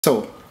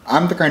So,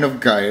 I'm the kind of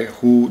guy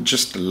who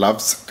just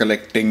loves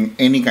collecting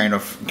any kind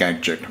of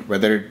gadget,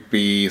 whether it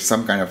be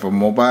some kind of a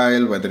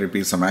mobile, whether it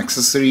be some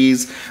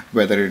accessories,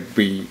 whether it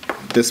be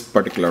this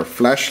particular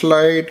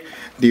flashlight.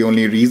 The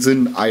only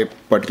reason I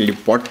particularly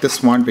bought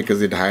this one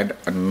because it had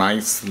a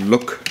nice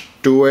look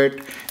to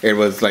it. It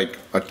was like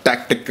a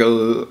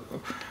tactical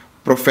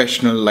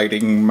professional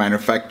lighting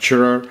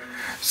manufacturer.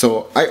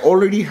 So I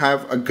already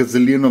have a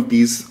gazillion of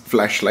these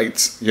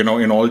flashlights, in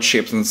all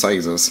shapes and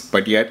sizes,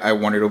 but yet I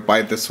wanted to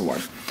buy this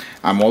one.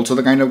 I'm also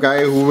the kind of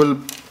guy who will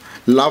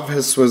love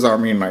his Swiss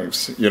Army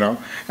knives,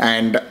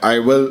 and I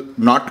will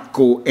not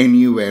go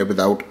anywhere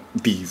without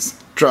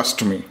these.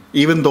 Trust me,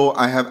 even though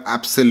I have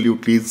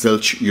absolutely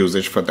zilch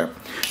usage for them.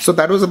 So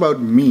that was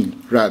about me,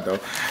 rather.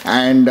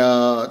 And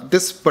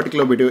this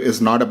particular video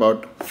is not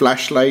about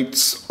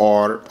flashlights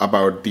or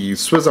about the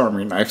Swiss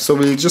Army knife, so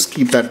we'll just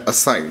keep that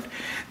aside.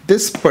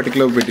 This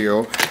particular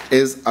video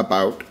is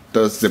about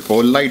the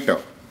Zippo Lighter.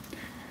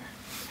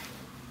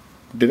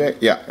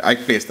 Yeah, I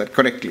placed that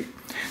correctly.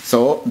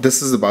 So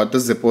this is about the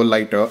Zippo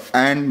Lighter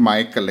and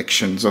my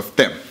collections of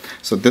them.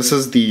 So this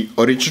is the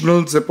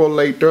original Zippo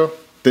Lighter.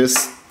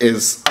 This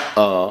is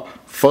a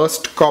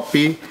first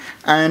copy,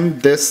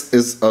 and this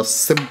is a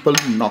simple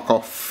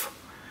knockoff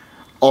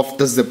of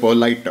the Zippo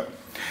Lighter.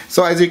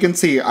 So as you can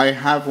see, I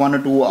have one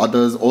or two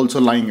others also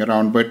lying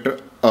around,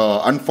 but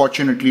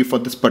unfortunately for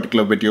this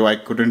particular video, I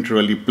couldn't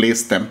really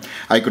place them.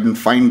 I couldn't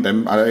find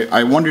them.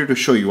 I wanted to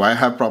show you. I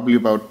have probably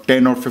about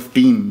 10 or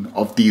 15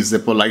 of these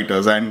Zippo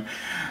lighters, and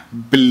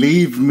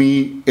believe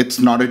me, it's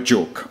not a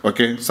joke.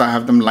 Okay, so I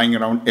have them lying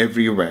around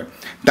everywhere.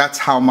 That's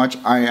how much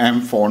I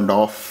am fond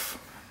of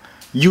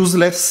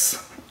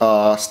useless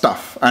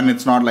stuff, and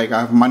it's not like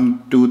I have money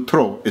to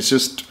throw. It's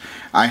just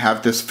I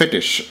have this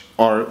fetish,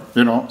 or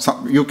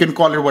you can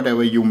call it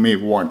whatever you may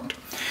want.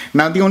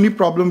 Now the only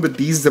problem with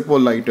these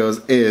Zippo lighters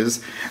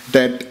is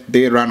that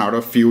they run out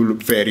of fuel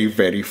very,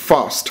 very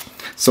fast.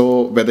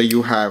 So whether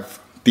you have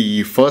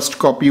the first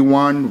copy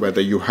one,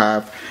 whether you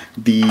have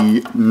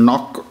the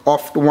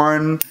knock-off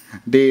one,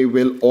 they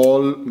will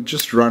all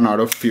just run out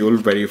of fuel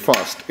very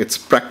fast. It's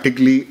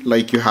practically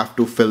like you have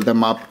to fill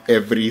them up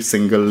every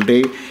single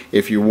day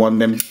if you want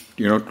them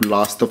to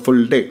last the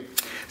full day.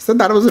 So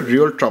that was a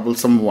real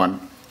troublesome one.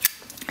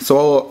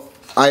 So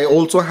I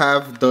also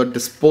have the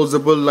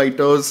disposable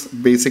lighters,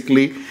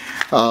 basically,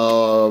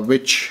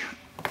 which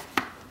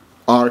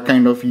are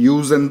kind of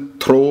use and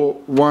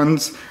throw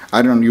ones.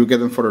 I don't know, you get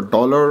them for $1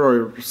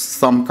 or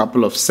some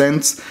couple of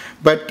cents,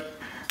 but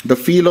the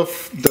feel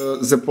of the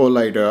Zippo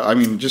lighter, I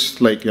mean,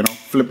 just like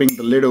flipping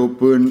the lid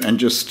open and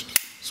just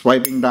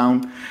swiping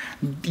down,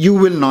 you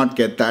will not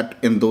get that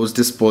in those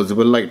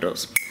disposable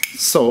lighters.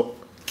 So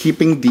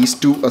keeping these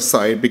two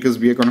aside, because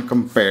we are going to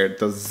compare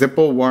the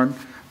Zippo one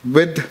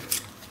with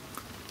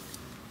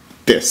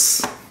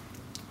this.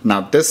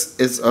 Now this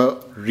is a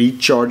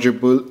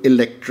rechargeable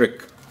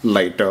electric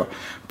lighter,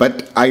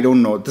 but I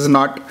don't know, this is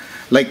not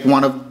like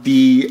one of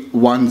the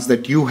ones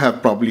that you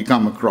have probably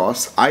come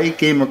across. I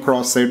came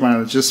across it when I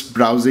was just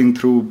browsing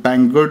through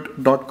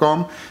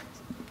Banggood.com,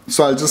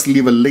 so I'll just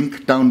leave a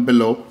link down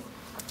below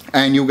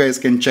and you guys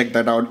can check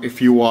that out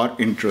if you are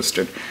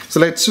interested.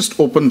 So let's just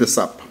open this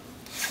up.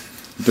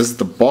 This is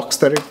the box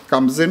that it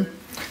comes in.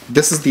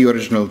 This is the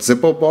original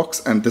Zippo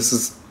box, and this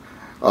is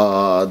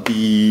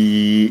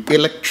the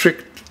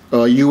electric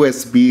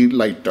USB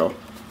lighter.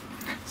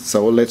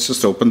 So let's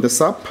just open this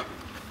up.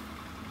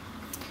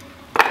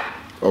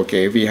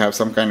 Okay, we have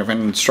some kind of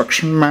an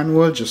instruction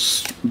manual.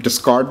 Just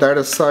discard that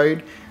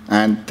aside,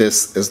 and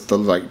this is the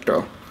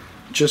lighter.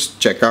 Just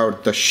check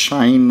out the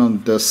shine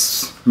on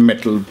this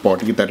metal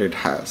body that it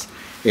has.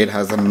 It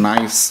has a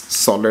nice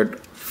solid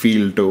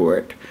feel to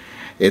it.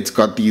 It's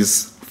got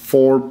these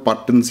 4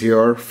 buttons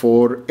here,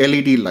 4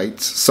 LED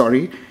lights,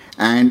 sorry,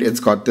 and it's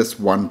got this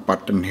one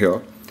button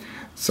here.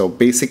 So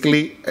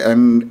basically,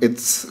 and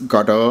it's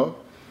got a,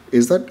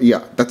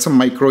 that's a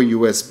micro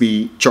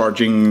USB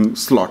charging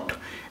slot.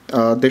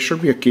 There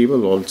should be a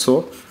cable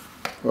also.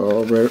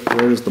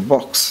 Where is the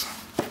box?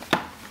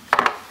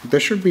 There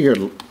should be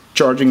a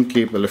charging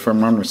cable if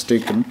I'm not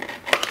mistaken.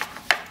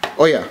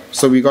 Oh yeah,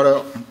 so we got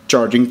a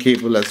charging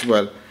cable as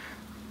well.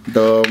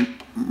 The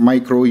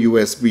micro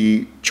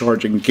USB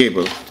charging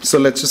cable. So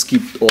let's just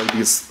keep all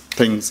these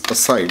things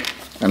aside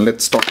and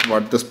let's talk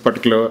about this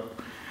particular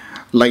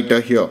lighter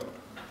here.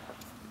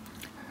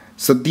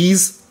 So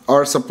these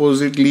are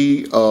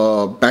supposedly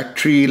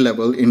battery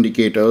level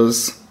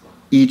indicators.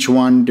 Each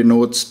one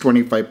denotes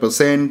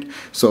 25%.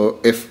 So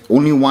if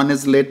only one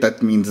is lit,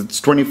 that means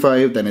it's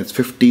 25, then it's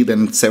 50,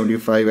 then it's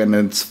 75, and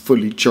then it's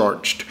fully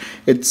charged.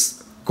 It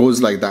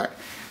goes like that.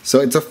 So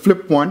it's a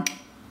flip one.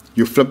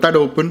 You flip that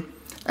open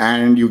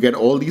and you get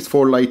all these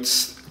 4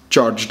 lights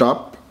charged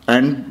up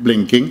and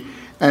blinking,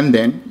 and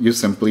then you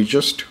simply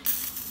just,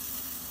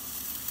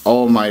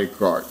 oh my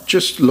god,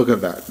 just look at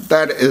that.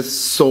 That is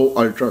so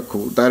ultra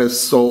cool. That is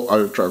so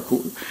ultra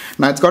cool.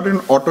 Now it's got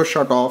an auto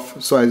shut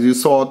off, so as you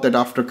saw that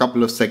after a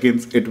couple of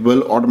seconds it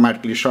will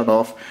automatically shut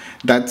off.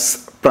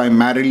 That's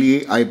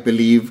primarily, I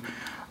believe,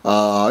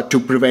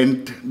 to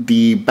prevent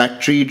the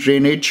battery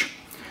drainage.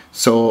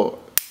 So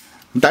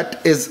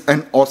that is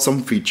an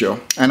awesome feature,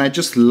 and I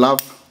just love,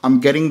 I'm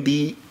getting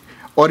the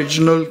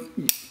original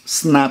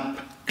snap,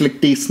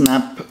 clickety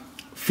snap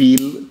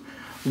feel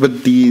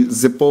with the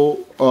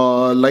Zippo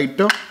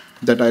lighter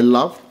that I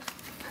love.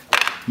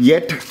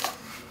 Yet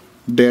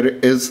there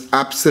is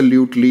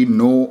absolutely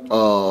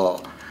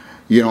no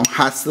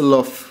hassle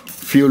of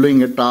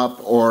fueling it up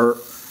or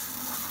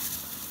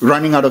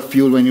running out of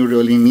fuel when you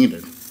really need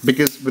it,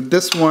 because with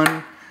this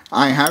one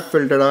I have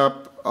filled it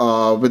up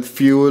with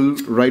fuel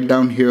right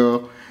down here.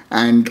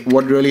 And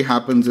what really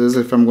happens is,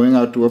 if I'm going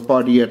out to a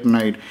party at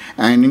night,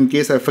 and in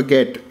case I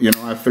forget,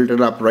 I filled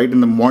it up right in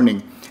the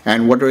morning,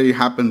 and what really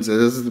happens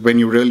is, when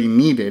you really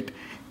need it,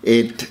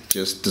 it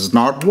just does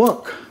not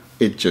work.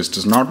 It just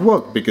does not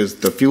work because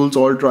the fuel's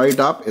all dried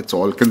up, it's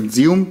all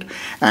consumed,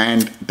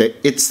 and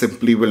it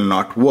simply will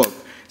not work.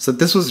 So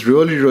this was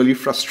really, really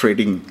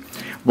frustrating.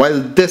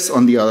 While this,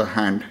 on the other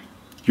hand,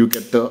 you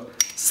get the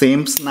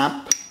same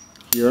snap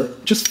here.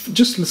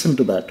 Just listen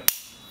to that.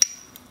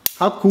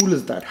 How cool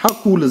is that? How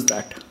cool is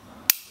that?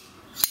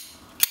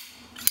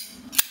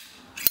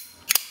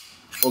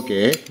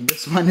 Okay,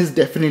 this one is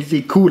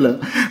definitely cooler,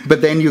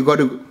 but then you got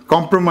to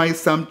compromise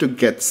some to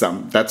get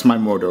some. That's my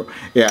motto.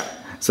 Yeah,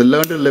 so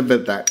learn to live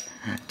with that.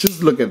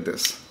 Just look at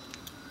this.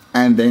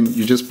 And then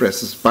you just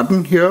press this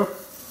button here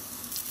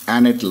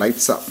and it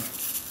lights up.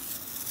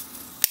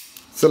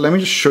 So let me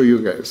just show you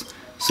guys.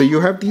 So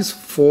you have these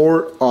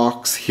 4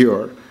 arcs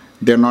here.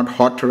 They're not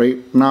hot right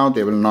now.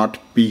 They will not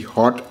be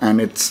hot, and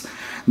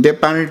they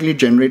apparently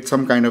generate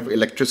some kind of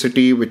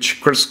electricity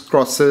which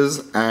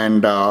crisscrosses,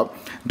 and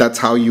that's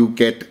how you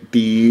get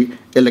the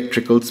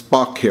electrical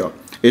spark here.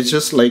 It's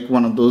just like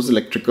one of those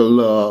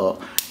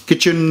electrical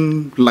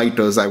kitchen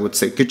lighters, I would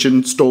say,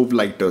 kitchen stove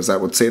lighters, I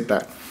would say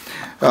that.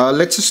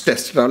 Let's just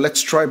test it out.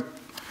 Let's try.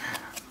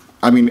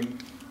 I mean,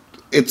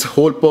 its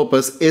whole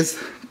purpose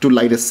is to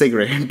light a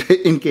cigarette,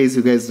 in case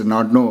you guys did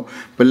not know.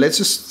 But let's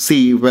just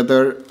see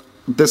whether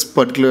this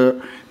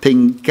particular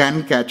thing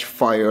can catch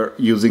fire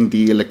using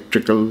the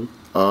electrical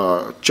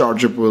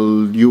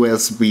chargeable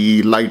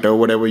USB lighter,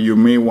 whatever you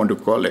may want to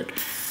call it.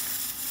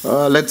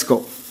 Let's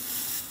go.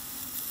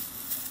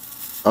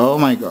 Oh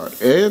my god,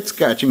 it's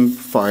catching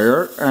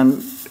fire,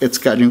 and it's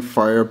catching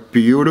fire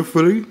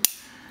beautifully.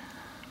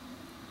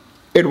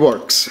 It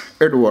works.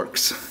 It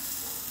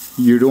works.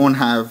 You don't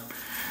have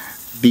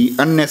the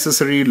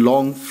unnecessary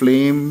long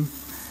flame.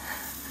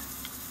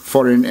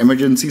 For an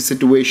emergency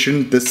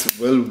situation, this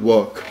will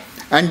work.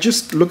 And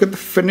just look at the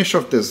finish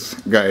of this,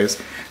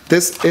 guys.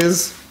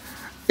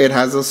 It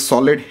has a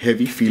solid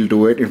heavy feel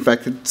to it. In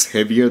fact, it's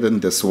heavier than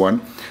this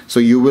one. So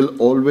you will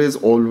always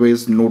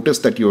notice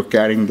that you're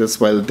carrying this,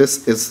 while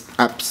this is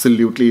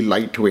absolutely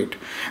lightweight.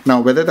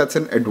 Now, whether that's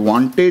an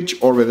advantage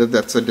or whether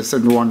that's a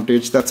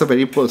disadvantage, that's a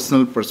very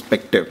personal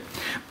perspective.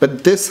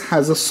 But this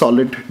has a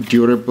solid,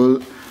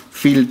 durable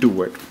feel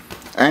to it.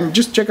 And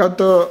just check out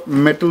the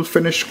metal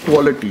finish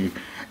quality.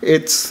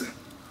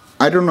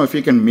 I don't know if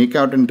you can make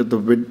out in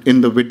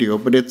the video,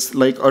 but it's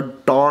like a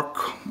dark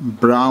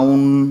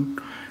brown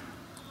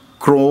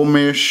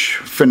chromish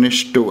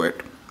finish to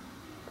it.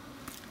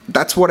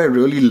 That's what I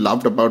really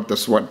loved about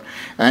this one.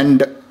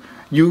 And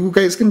you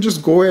guys can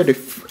just go ahead,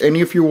 if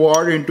any of you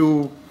are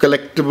into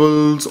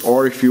collectibles,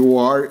 or if you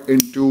are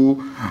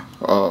into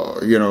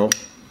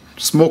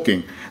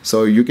smoking,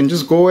 so you can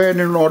just go ahead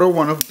and order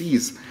one of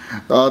these.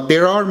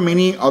 There are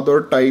many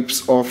other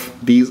types of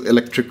these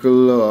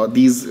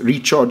these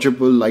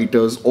rechargeable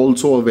lighters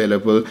also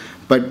available,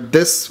 but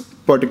this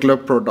particular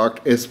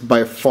product is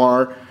by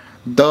far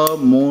the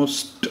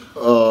most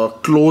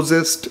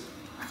closest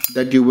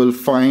that you will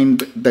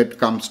find that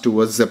comes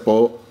to a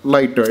Zippo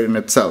lighter in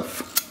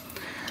itself.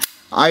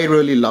 I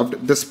really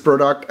loved this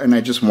product, and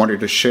I just wanted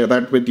to share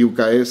that with you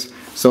guys.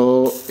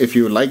 So if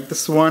you like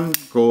this one,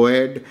 go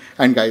ahead.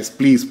 And guys,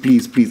 please,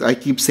 I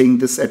keep saying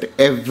this in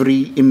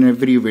every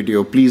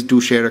video. Please do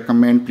share a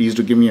comment. Please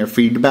do give me a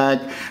feedback.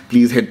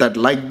 Please hit that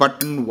like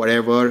button,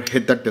 whatever.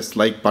 Hit that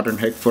dislike button,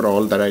 heck, for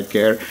all that I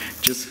care.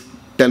 Just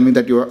tell me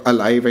that you're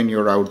alive and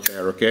you're out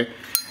there, okay?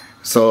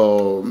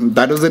 So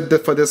that was it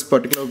for this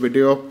particular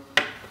video.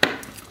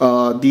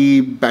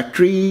 The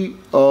battery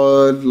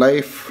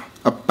life,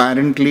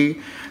 apparently,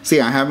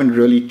 see, I haven't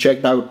really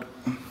checked out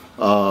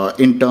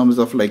in terms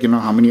of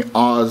how many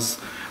hours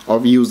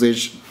of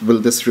usage will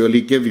this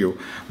really give you,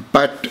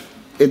 but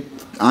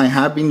I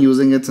have been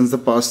using it since the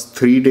past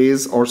 3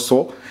 days or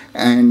so,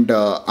 and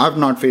I've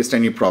not faced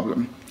any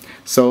problem.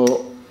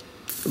 So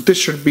this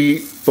should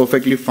be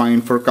perfectly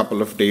fine for a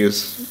couple of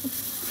days.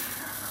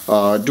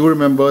 Do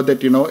remember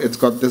that it's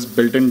got this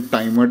built-in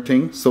timer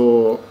thing,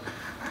 so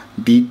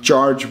the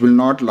charge will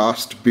not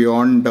last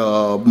beyond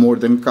more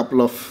than a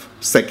couple of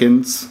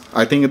seconds.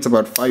 I think it's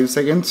about 5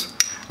 seconds.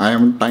 I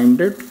haven't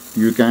timed it.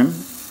 You can.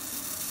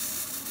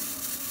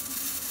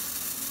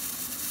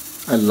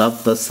 I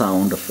love the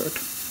sound of it.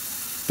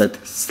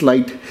 That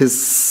slight hiss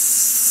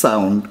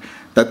sound.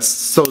 That's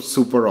so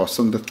super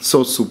awesome. That's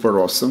so super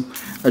awesome.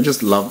 I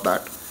just love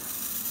that.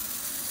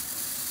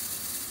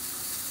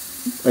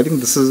 I think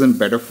this is in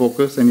better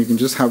focus, and you can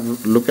just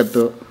have a look at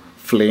the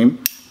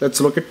flame.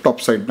 Let's look at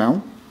top side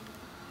now.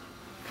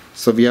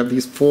 So we have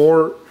these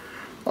 4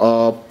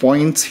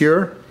 points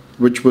here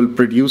which will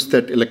produce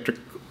that electric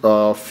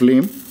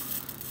flame.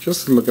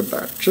 Just look at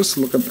that, just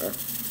look at that.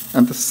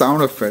 And the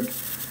sound of it,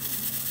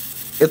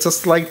 it's a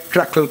slight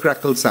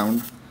crackle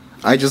sound.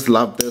 I just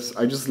love this,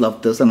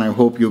 and I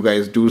hope you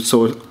guys do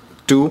so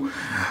too.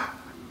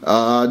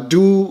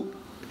 Do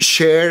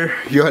share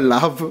your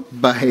love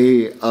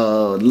by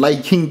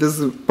liking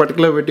this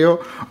particular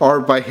video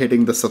or by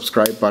hitting the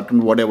subscribe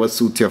button, whatever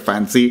suits your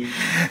fancy.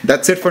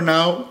 That's it for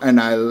now, and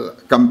I'll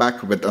come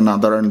back with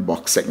another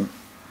unboxing.